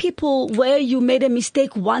are people where you made a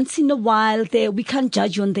mistake once in a while there. We can't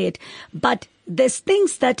judge you on that. But there's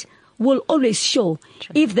things that will always show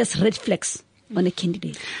if there's red flags on a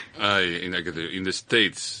candidate. In the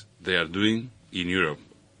States, they are doing in Europe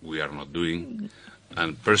we are not doing.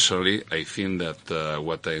 And personally, I think that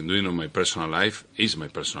what I am doing on my personal life is my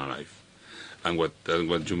personal life. And what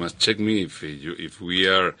you must check me if I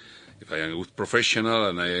am a good professional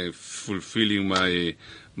and I am fulfilling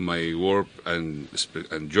my work and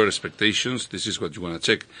your expectations. This is what you want to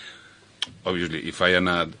check. Obviously, if I am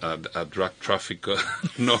a drug trafficker,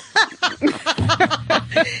 no.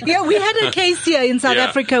 Yeah, we had a case here in South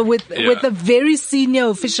Africa with a very senior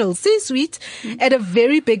official, C-suite, at a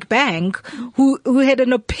very big bank who had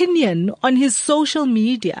an opinion on his social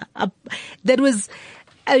media that was,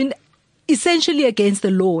 essentially against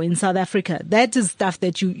the law in South Africa. That is stuff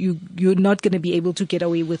that you're not going to be able to get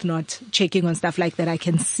away with not checking on stuff like that. I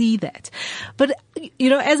can see that. But,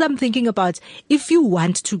 as I'm thinking about, if you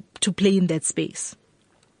want to play in that space,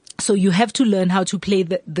 so you have to learn how to play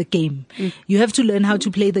the game. You have to learn how to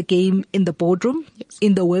play the game in the boardroom,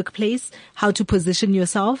 in the workplace, how to position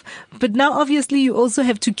yourself. But now obviously you also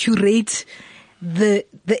have to curate the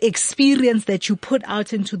experience that you put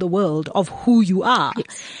out into the world of who you are.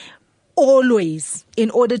 Yes. Always,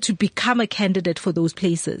 in order to become a candidate for those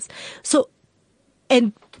places. So,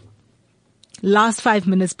 and last 5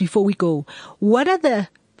 minutes before we go, what are the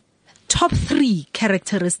top 3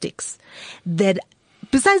 characteristics that,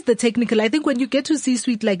 besides the technical, I think when you get to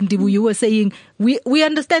C-suite, like Ndibu, you were saying, we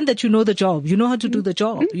understand that you know the job, you know how to do the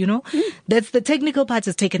job, that's the technical part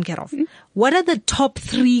is taken care of. What are the top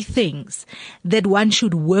 3 things that one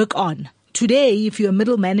should work on today if you're a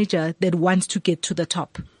middle manager that wants to get to the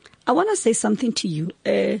top? I want to say something to you.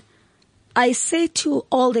 I say to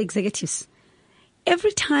all the executives,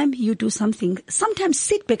 every time you do something, sometimes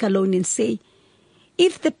sit back alone and say,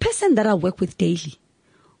 if the person that I work with daily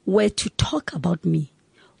were to talk about me,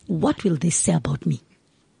 what will they say about me?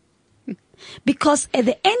 Because at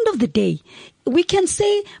the end of the day, we can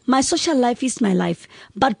say my social life is my life,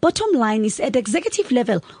 but bottom line is at executive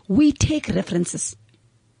level, we take references.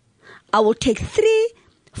 I will take 3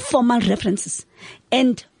 formal references,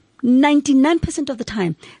 and 99% of the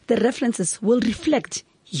time, the references will reflect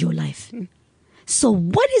your life. So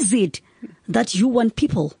what is it that you want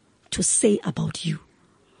people to say about you?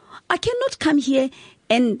 I cannot come here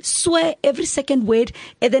and swear every second word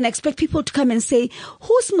and then expect people to come and say,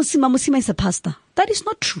 who's Musima? Musima is a pastor. That is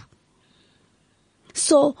not true.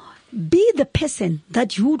 So be the person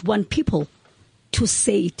that you would want people to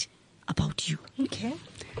say it about you. Okay.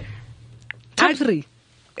 Top 3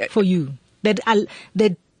 for you that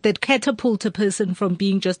catapult a person from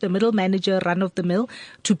being just a middle manager, run of the mill,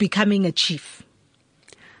 to becoming a chief.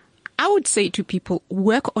 I would say to people,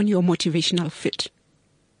 work on your motivational fit.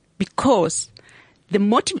 Because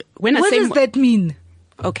what does that mean?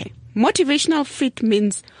 Okay. Motivational fit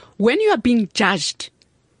means when you are being judged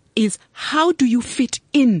is how do you fit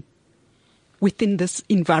in within this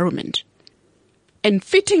environment? And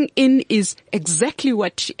fitting in is exactly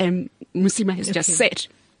what Musima has just said.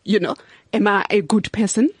 Am I a good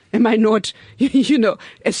person? Am I not,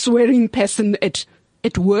 a swearing person at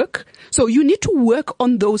work? So you need to work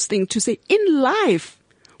on those things to say, in life,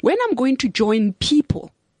 when I'm going to join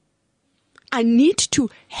people, I need to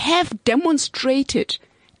have demonstrated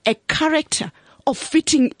a character of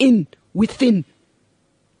fitting in within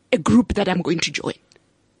a group that I'm going to join.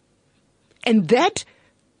 And that,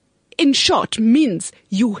 in short, means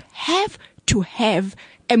you have to have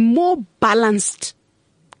a more balanced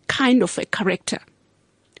kind of a character.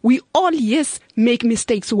 We all, yes, make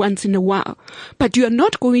mistakes once in a while, but you are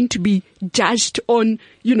not going to be judged on,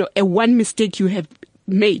 a one mistake you have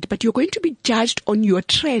made, but you're going to be judged on your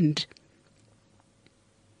trend.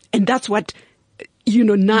 And that's what,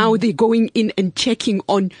 now they're going in and checking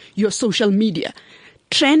on your social media.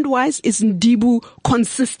 Trend-wise, is Ndibu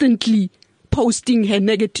consistently posting her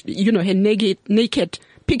naked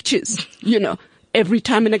pictures, every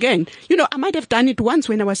time and again. I might have done it once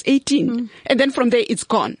when I was 18, and then from there it's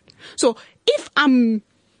gone. So if I'm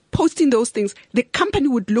posting those things, the company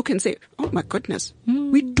would look and say, oh my goodness,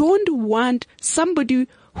 we don't want somebody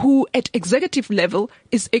who at executive level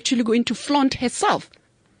is actually going to flaunt herself,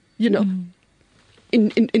 in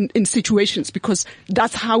situations, because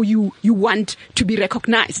that's how you want to be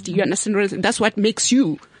recognized. You understand? That's what makes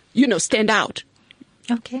you, stand out.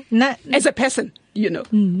 Okay. As a person,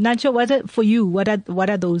 Nacho, for you, what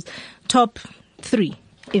are those top 3,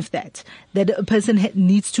 if that a person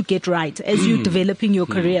needs to get right as you're developing your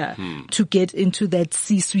career to get into that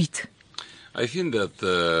C-suite? I think that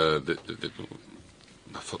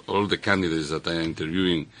for all the candidates that I am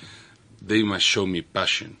interviewing, they must show me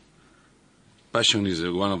passion. Passion is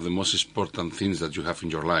one of the most important things that you have in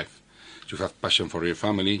your life. You have passion for your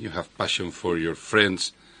family, you have passion for your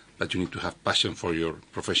friends, but you need to have passion for your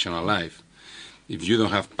professional life. if you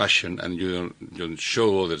don't have passion and you don't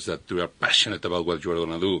show others that you are passionate about what you are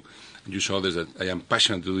going to do, and you show others that I am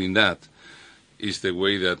passionate doing that, is the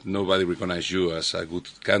way that nobody recognizes you as a good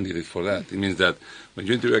candidate for that. It means that when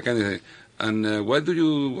you interview a candidate, and what do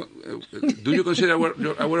you consider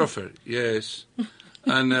our offer? Yes.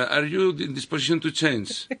 And are you in this position to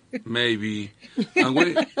change? Maybe.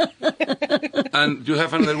 And you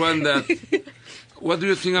have another one that, what do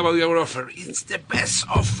you think about our offer? It's the best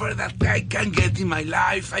offer that I can get in my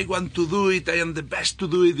life. I want to do it. I am the best to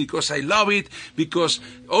do it because I love it, because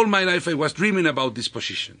all my life I was dreaming about this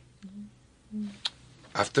position.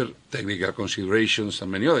 After technical considerations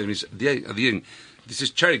and many others, it means at the end, this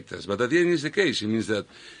is characters, but at the end is the case. It means that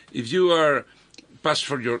if you are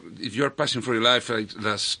passing for your life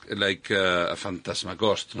like a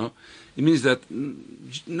phantasmagost, no, it means that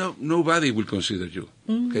nobody will consider you.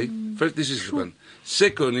 Okay, first this is one.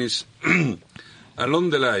 Second is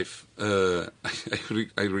along the life. I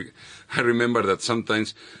remember that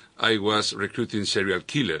sometimes I was recruiting serial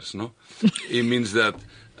killers. No, it means that.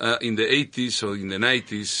 In the 80s or in the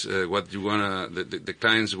 90s, the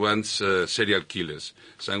clients want serial killers,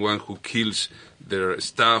 someone who kills their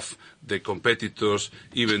staff, their competitors,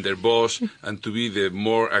 even their boss, and to be the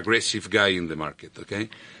more aggressive guy in the market. Okay,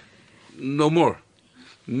 no more.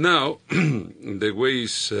 Now, the way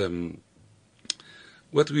is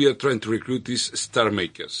what we are trying to recruit is star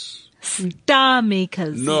makers. Star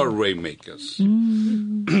makers. Not rainmakers.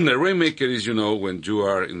 The rainmaker is, when you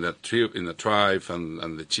are in a tribe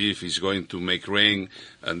and the chief is going to make rain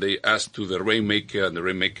and they ask to the rainmaker and the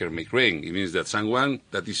rainmaker make rain. It means that someone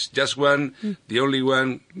that is just one, the only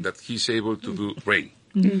one that he's able to do rain.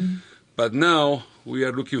 But now we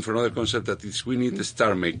are looking for another concept that is we need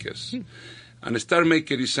star makers. And a star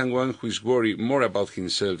maker is someone who is worried more about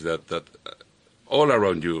himself that all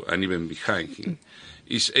around you and even behind him.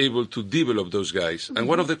 Is able to develop those guys. And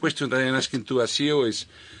one of the questions that I am asking to a CEO is,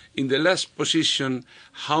 in the last position,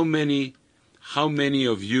 how many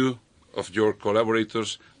of your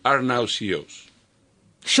collaborators, are now CEOs?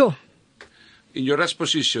 Sure. In your last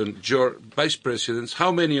position, your vice presidents,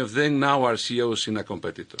 how many of them now are CEOs in a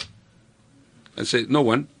competitor? And say, no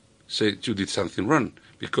one. Say, you did something wrong.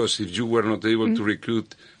 Because if you were not able to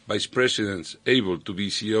recruit vice presidents able to be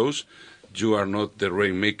CEOs, you are not the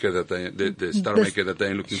rainmaker the star maker that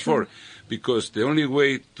I am looking for. Because the only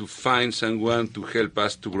way to find someone to help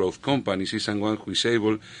us to grow companies is someone who is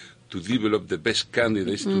able to develop the best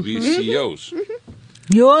candidates to be CEOs.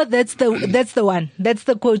 That's the one. That's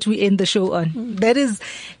the quote we end the show on. That is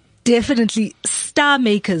definitely star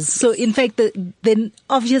makers. So in fact, then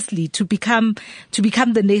obviously to become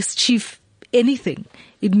the next chief anything,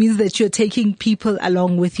 it means that you're taking people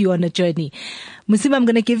along with you on a journey. Musima, I'm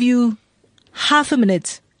going to give you half a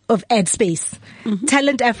minute of ad space.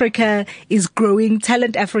 Talent Africa is growing.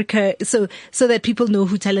 Talent Africa, so that people know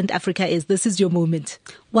who Talent Africa is. This is your moment.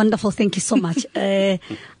 Wonderful. Thank you so much.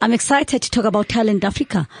 I'm excited to talk about Talent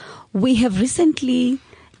Africa. We have recently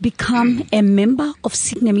become a member of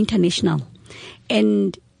Signum International.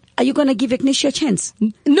 And are you going to give Ignacio a chance?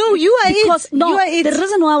 No, you are because, it. No, you are it. The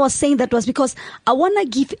reason why I was saying that was because I want to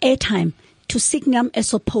give airtime to Signum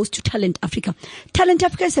as opposed to Talent Africa. Talent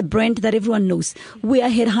Africa is a brand that everyone knows. We are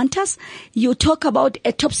headhunters. You talk about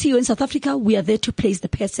a top CEO in South Africa, we are there to place the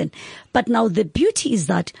person. But now the beauty is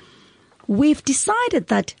that we've decided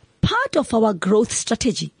that part of our growth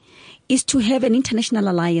strategy is to have an international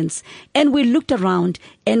alliance. And we looked around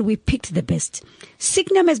and we picked the best.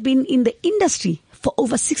 Signum has been in the industry for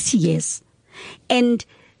over 60 years. And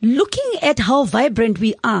looking at how vibrant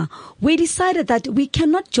we are, we decided that we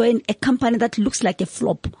cannot join a company that looks like a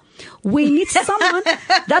flop. We need someone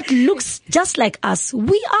that looks just like us.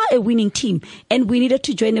 We are a winning team and we needed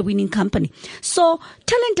to join a winning company. So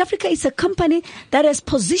Talent Africa is a company that has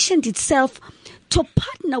positioned itself to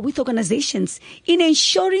partner with organizations in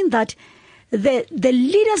ensuring that the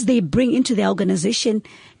leaders they bring into the organization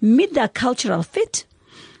meet their cultural fit.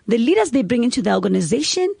 The leaders they bring into the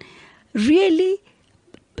organization really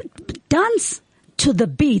dance to the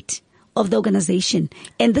beat of the organization.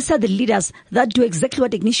 And these are the leaders that do exactly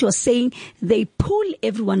what Ignacio was saying. They pull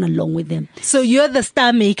everyone along with them. So you're the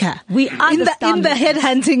star maker. We are in the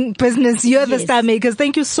headhunting business. You're the star makers.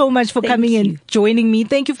 Thank you so much for coming and joining me.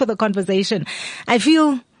 Thank you for the conversation. I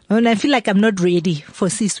feel like I'm not ready for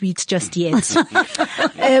C-suite just yet,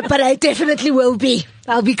 but I definitely will be.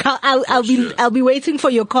 I'll be waiting for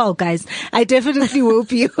your call, guys. I definitely will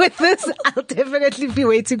be with this. I'll definitely be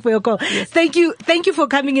waiting for your call. Yes. Thank you for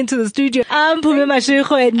coming into the studio. I'm Mpumi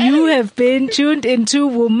Mashego, and you have been tuned into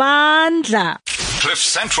Womandla.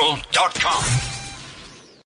 CliffCentral.com